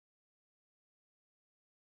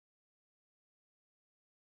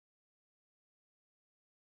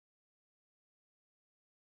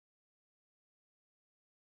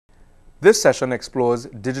This session explores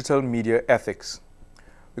digital media ethics.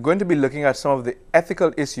 We're going to be looking at some of the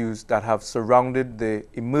ethical issues that have surrounded the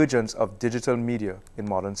emergence of digital media in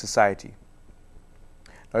modern society.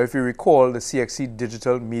 Now, if you recall, the CXC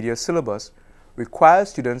Digital Media Syllabus requires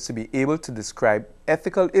students to be able to describe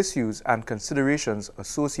ethical issues and considerations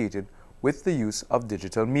associated with the use of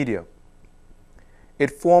digital media.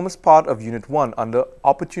 It forms part of Unit 1 under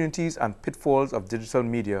Opportunities and Pitfalls of Digital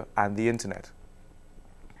Media and the Internet.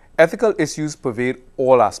 Ethical issues pervade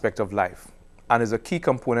all aspects of life and is a key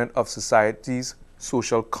component of society's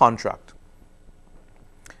social contract.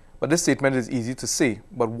 But this statement is easy to say,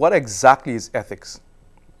 but what exactly is ethics?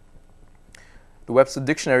 The Webster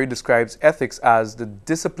Dictionary describes ethics as the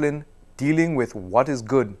discipline dealing with what is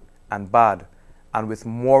good and bad and with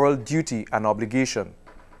moral duty and obligation.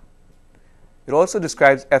 It also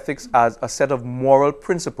describes ethics as a set of moral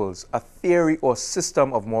principles, a theory or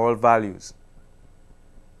system of moral values.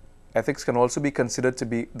 Ethics can also be considered to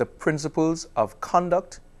be the principles of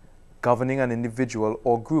conduct governing an individual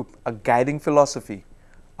or group, a guiding philosophy,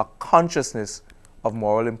 a consciousness of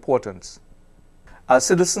moral importance. As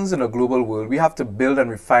citizens in a global world, we have to build and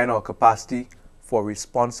refine our capacity for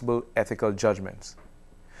responsible ethical judgments.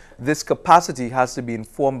 This capacity has to be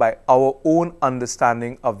informed by our own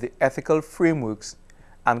understanding of the ethical frameworks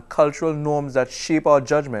and cultural norms that shape our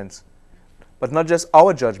judgments, but not just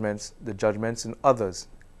our judgments, the judgments in others.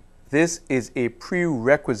 This is a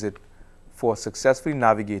prerequisite for successfully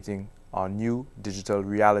navigating our new digital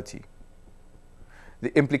reality.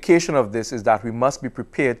 The implication of this is that we must be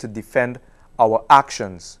prepared to defend our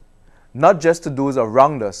actions, not just to those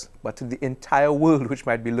around us, but to the entire world which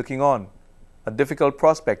might be looking on. A difficult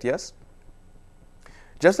prospect, yes?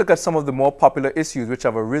 Just look at some of the more popular issues which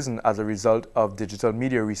have arisen as a result of digital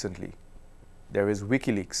media recently. There is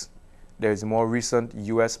WikiLeaks. There is a more recent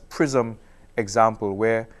US PRISM example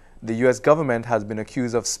where the US government has been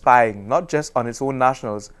accused of spying not just on its own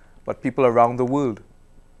nationals, but people around the world.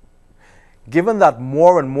 Given that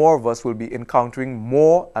more and more of us will be encountering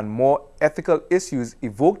more and more ethical issues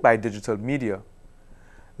evoked by digital media,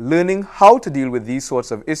 learning how to deal with these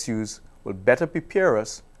sorts of issues will better prepare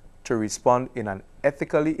us to respond in an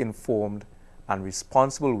ethically informed and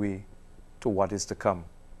responsible way to what is to come.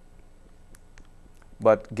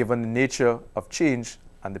 But given the nature of change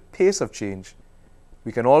and the pace of change,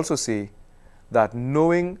 we can also say that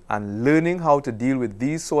knowing and learning how to deal with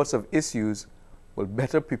these sorts of issues will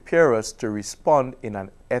better prepare us to respond in an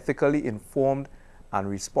ethically informed and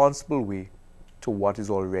responsible way to what is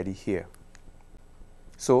already here.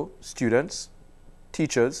 So, students,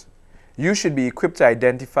 teachers, you should be equipped to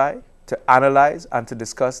identify, to analyze, and to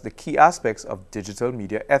discuss the key aspects of digital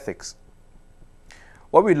media ethics.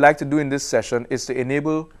 What we'd like to do in this session is to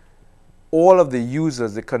enable all of the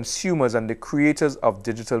users, the consumers, and the creators of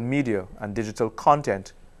digital media and digital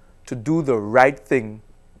content to do the right thing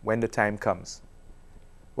when the time comes.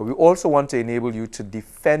 But we also want to enable you to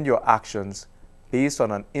defend your actions based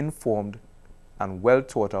on an informed and well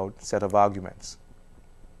thought out set of arguments.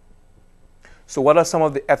 So what are some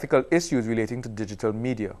of the ethical issues relating to digital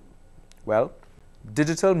media? Well,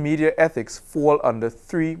 digital media ethics fall under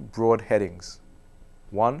three broad headings.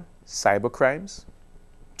 1. Cybercrimes.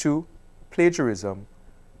 2. Plagiarism.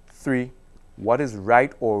 3. What is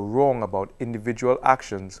right or wrong about individual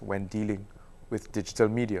actions when dealing with digital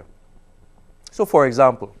media. So for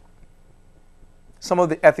example, some of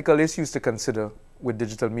the ethical issues to consider with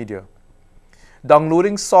digital media.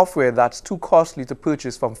 Downloading software that's too costly to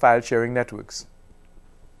purchase from file sharing networks.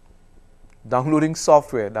 Downloading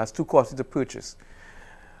software that's too costly to purchase.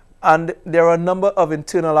 And there are a number of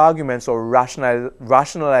internal arguments or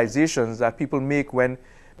rationalizations that people make when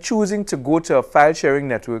choosing to go to a file sharing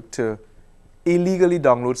network to illegally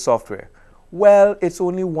download software. Well, it's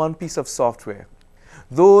only one piece of software.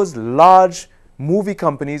 Those large movie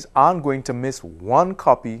companies aren't going to miss one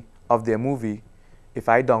copy of their movie if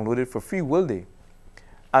I download it for free, will they?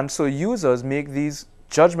 And so users make these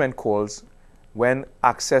judgment calls when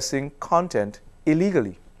accessing content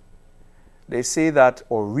illegally. They say that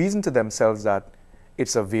or reason to themselves that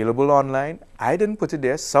it's available online. I didn't put it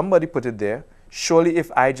there. Somebody put it there. Surely if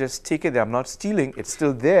I just take it there, I'm not stealing. It's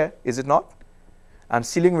still there, is it not? And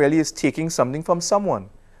stealing really is taking something from someone.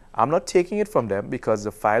 I'm not taking it from them because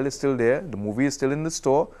the file is still there, the movie is still in the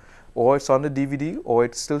store, or it's on the DVD, or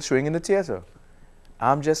it's still showing in the theater.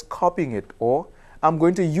 I'm just copying it, or I'm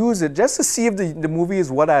going to use it just to see if the movie is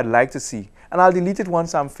what I'd like to see. And I'll delete it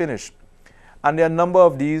once I'm finished. And there are a number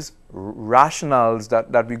of these rationales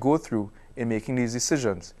that we go through in making these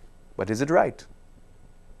decisions. But is it right?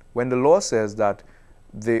 When the law says that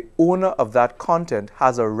the owner of that content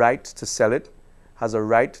has a right to sell it, has a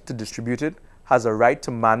right to distribute it, has a right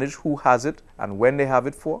to manage who has it and when they have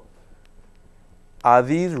it for? Are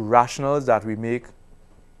these rationales that we make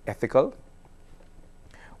ethical?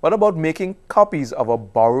 What about making copies of a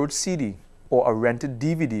borrowed CD or a rented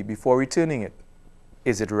DVD before returning it?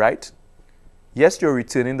 Is it right? Yes, you're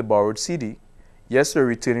returning the borrowed CD. Yes, you're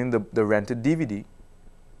returning the rented DVD.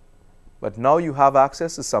 But now you have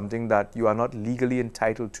access to something that you are not legally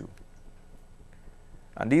entitled to.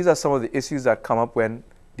 And these are some of the issues that come up when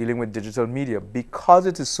dealing with digital media. Because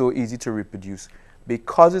it is so easy to reproduce,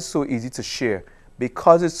 because it's so easy to share,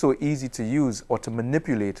 because it's so easy to use or to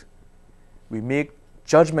manipulate, we make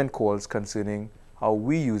judgment calls concerning how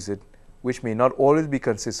we use it, which may not always be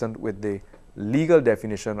consistent with the legal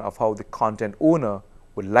definition of how the content owner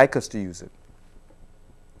would like us to use it.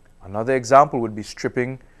 Another example would be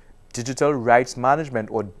stripping digital rights management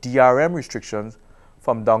or DRM restrictions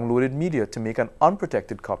from downloaded media to make an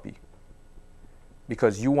unprotected copy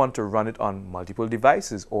because you want to run it on multiple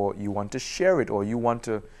devices, or you want to share it, or you want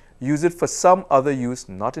to use it for some other use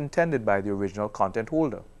not intended by the original content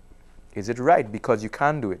holder. Is it right because you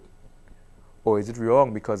can do it? Or is it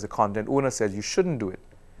wrong because the content owner says you shouldn't do it?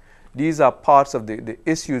 These are parts of the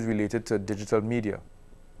issues related to digital media.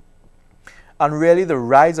 And really, the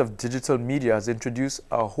rise of digital media has introduced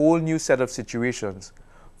a whole new set of situations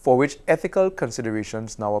for which ethical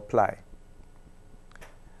considerations now apply.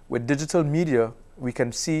 With digital media, we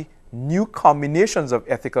can see new combinations of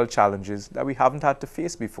ethical challenges that we haven't had to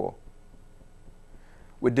face before.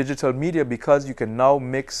 With digital media, because you can now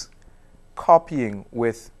mix copying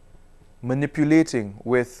with manipulating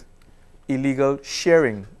with illegal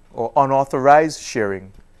sharing or unauthorized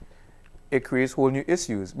sharing, it creates whole new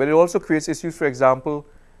issues. But it also creates issues, for example,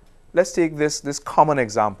 let's take this common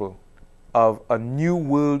example of a new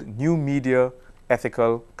world, new media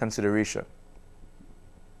ethical consideration.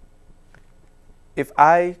 If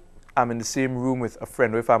I am in the same room with a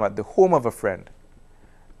friend, or if I'm at the home of a friend,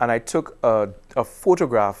 and I took a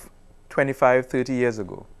photograph 25, 30 years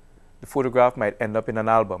ago, the photograph might end up in an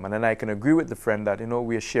album, and then I can agree with the friend that,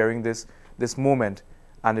 we are sharing this moment,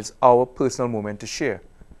 and it's our personal moment to share.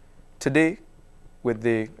 Today, with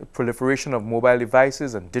the proliferation of mobile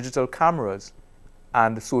devices and digital cameras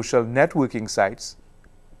and social networking sites,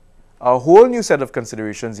 a whole new set of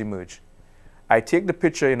considerations emerge. I take the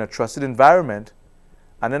picture in a trusted environment,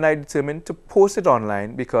 and then I determine to post it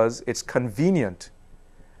online because it's convenient.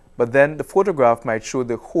 But then the photograph might show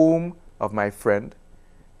the home of my friend.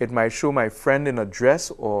 It might show my friend in a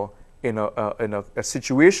dress or in a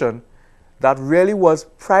situation that really was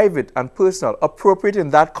private and personal, appropriate in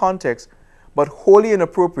that context, but wholly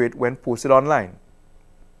inappropriate when posted online.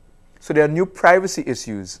 So there are new privacy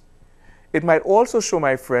issues. It might also show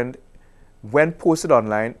my friend, when posted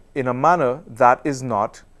online, in a manner that is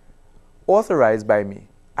not authorized by me.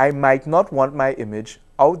 I might not want my image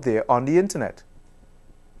out there on the internet.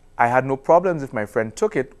 I had no problems if my friend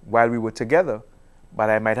took it while we were together, but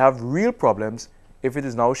I might have real problems if it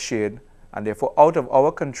is now shared and therefore out of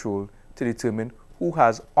our control to determine who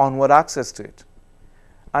has onward access to it.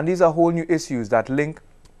 And these are whole new issues that link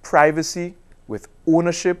privacy with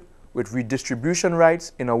ownership, with redistribution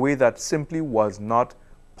rights in a way that simply was not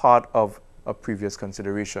part of a previous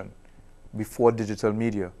consideration before digital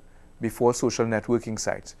media, before social networking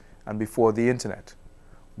sites, and before the internet.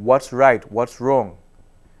 What's right? What's wrong?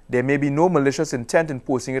 There may be no malicious intent in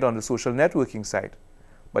posting it on the social networking site,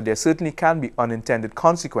 but there certainly can be unintended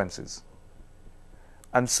consequences.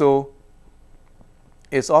 And so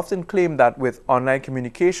it's often claimed that with online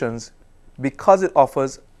communications, because it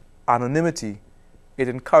offers anonymity, it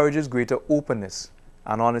encourages greater openness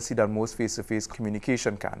and honesty than most face-to-face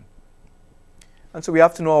communication can. And so we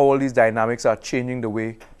have to know how all these dynamics are changing the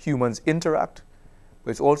way humans interact,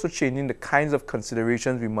 but it's also changing the kinds of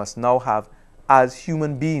considerations we must now have as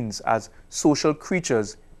human beings, as social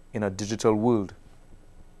creatures in a digital world.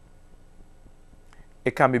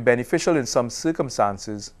 It can be beneficial in some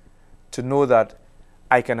circumstances to know that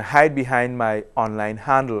I can hide behind my online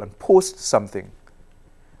handle and post something,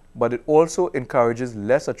 but it also encourages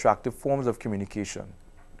less attractive forms of communication.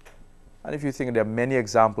 And if you think, there are many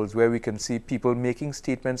examples where we can see people making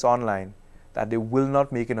statements online that they will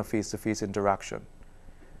not make in a face-to-face interaction.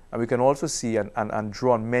 And we can also see and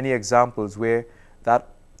draw on many examples where that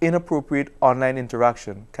inappropriate online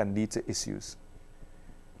interaction can lead to issues.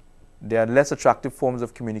 There are less attractive forms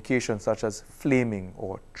of communication such as flaming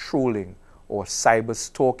or trolling or cyber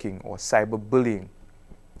stalking or cyber bullying.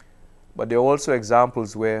 But there are also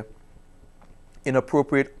examples where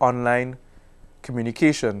inappropriate online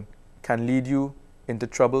communication can lead you into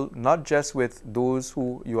trouble, not just with those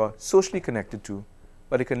who you are socially connected to,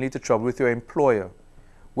 but it can lead to trouble with your employer,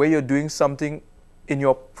 where you're doing something in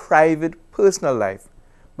your private, personal life,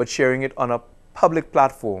 but sharing it on a public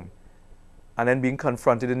platform, and then being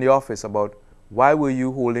confronted in the office about why were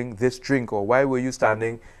you holding this drink, or why were you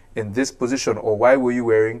standing in this position, or why were you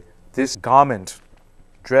wearing this garment,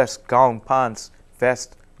 dress, gown, pants,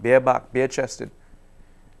 vest, bareback, bare-chested.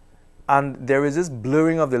 And there is this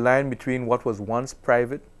blurring of the line between what was once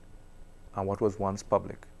private and what was once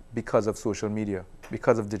public because of social media,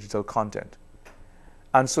 because of digital content.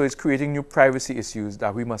 And so it's creating new privacy issues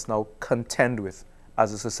that we must now contend with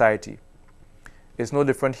as a society. It's no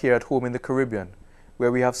different here at home in the Caribbean,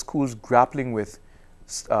 where we have schools grappling with,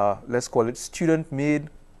 let's call it student-made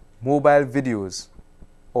mobile videos,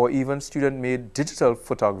 or even student-made digital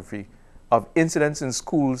photography of incidents in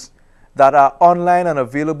schools that are online and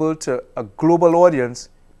available to a global audience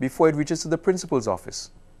before it reaches to the principal's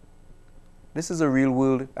office. This is a real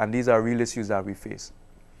world, and these are real issues that we face.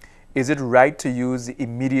 Is it right to use the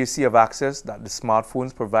immediacy of access that the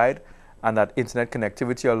smartphones provide and that internet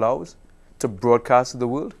connectivity allows to broadcast to the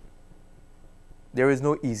world? There is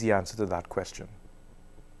no easy answer to that question.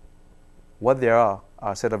 What there are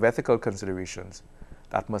a set of ethical considerations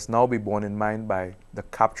that must now be borne in mind by the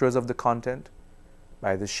capturers of the content,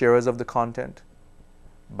 by the sharers of the content,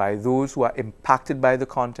 by those who are impacted by the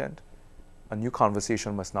content. A new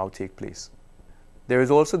conversation must now take place. There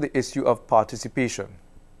is also the issue of participation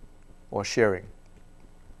or sharing.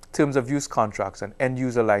 Terms of use contracts and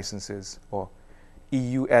end-user licenses, or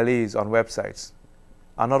EULAs on websites,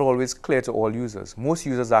 are not always clear to all users. Most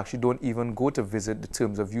users actually don't even go to visit the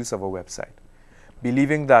terms of use of a website,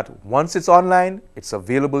 believing that once it's online, it's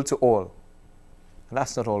available to all. And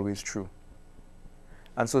that's not always true.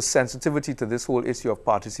 And so sensitivity to this whole issue of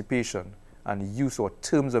participation and use or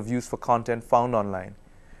terms of use for content found online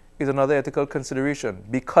is another ethical consideration.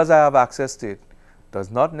 Because I have access to it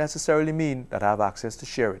does not necessarily mean that I have access to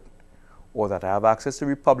share it, or that I have access to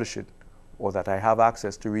republish it, or that I have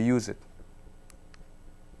access to reuse it.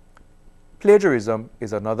 Plagiarism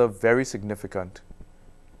is another very significant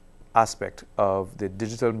aspect of the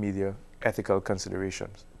digital media ethical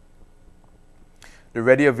considerations. The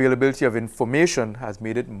ready availability of information has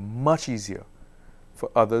made it much easier for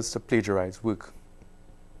others to plagiarize work.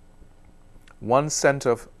 One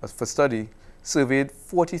center for study surveyed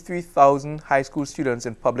 43,000 high school students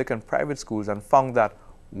in public and private schools and found that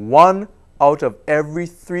 1 out of every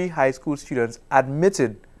 3 high school students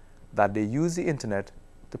admitted that they use the internet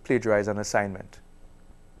to plagiarize an assignment.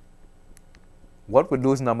 What would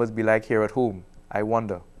those numbers be like here at home? I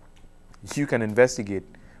wonder. You can investigate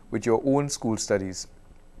with your own school studies.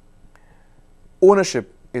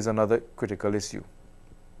 Ownership is another critical issue.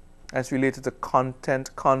 It's related to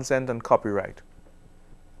content, consent, and copyright.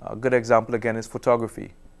 A good example again is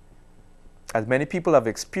photography. As many people have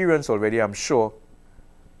experienced already, I'm sure,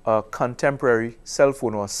 a contemporary cell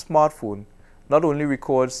phone or smartphone not only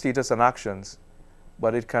records status and actions,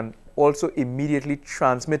 but it can also immediately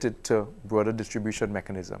transmit it to broader distribution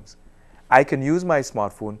mechanisms. I can use my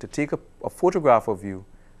smartphone to take a photograph of you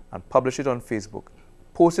and publish it on Facebook,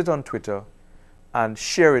 post it on Twitter, and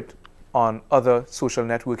share it on other social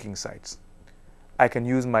networking sites. I can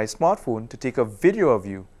use my smartphone to take a video of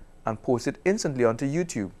you and post it instantly onto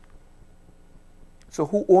YouTube. So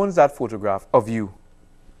who owns that photograph of you?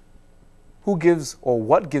 Who gives or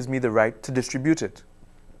what gives me the right to distribute it?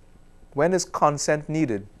 When is consent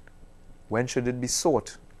needed? When should it be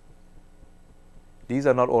sought? These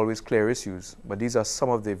are not always clear issues, but these are some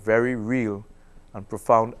of the very real and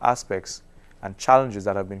profound aspects and challenges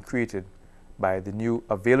that have been created by the new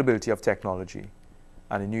availability of technology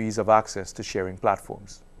and the new ease of access to sharing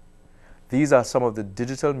platforms. These are some of the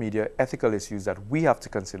digital media ethical issues that we have to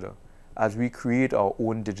consider as we create our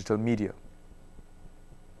own digital media.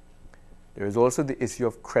 There is also the issue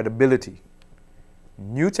of credibility.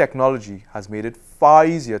 New technology has made it far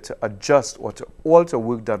easier to adjust or to alter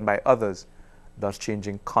work done by others, thus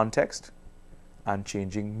changing context and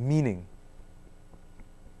changing meaning.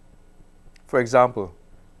 For example,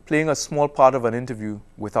 playing a small part of an interview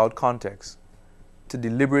without context to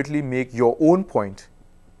deliberately make your own point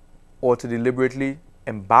or to deliberately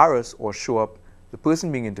embarrass or show up the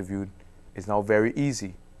person being interviewed is now very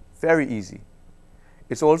easy, very easy.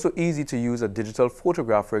 It's also easy to use a digital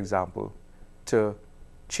photograph, for example, to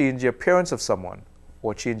change the appearance of someone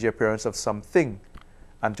or change the appearance of something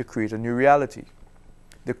and to create a new reality.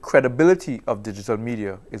 The credibility of digital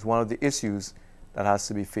media is one of the issues that has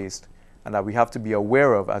to be faced and that we have to be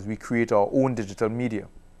aware of as we create our own digital media.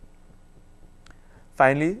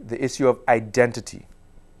 Finally, the issue of identity.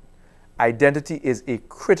 Identity is a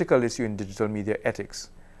critical issue in digital media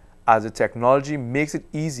ethics, as the technology makes it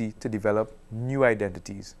easy to develop new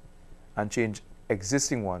identities and change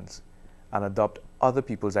existing ones and adopt other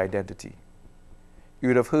people's identity. You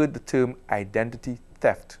would have heard the term identity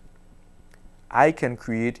theft. I can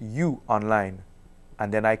create you online,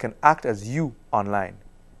 and then I can act as you online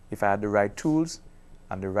if I had the right tools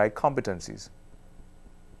and the right competencies.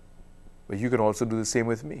 But you can also do the same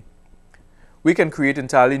with me. We can create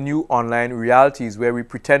entirely new online realities where we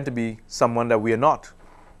pretend to be someone that we are not.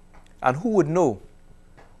 And who would know?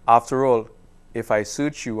 After all, if I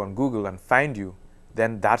search you on Google and find you,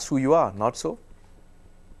 then that's who you are, not so?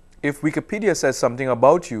 If Wikipedia says something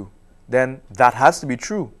about you, then that has to be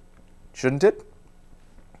true, shouldn't it?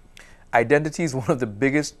 Identity is one of the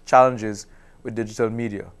biggest challenges with digital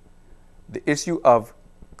media. The issue of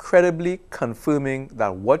credibly confirming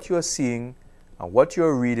that what you are seeing and what you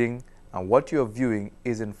are reading and what you are viewing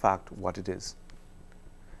is in fact what it is.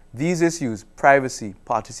 These issues, privacy,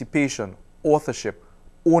 participation, authorship,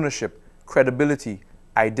 ownership, credibility,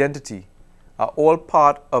 identity, are all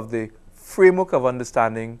part of the framework of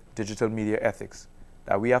understanding digital media ethics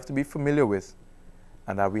that we have to be familiar with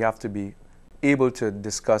and that we have to be able to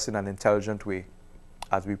discuss in an intelligent way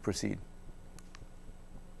as we proceed.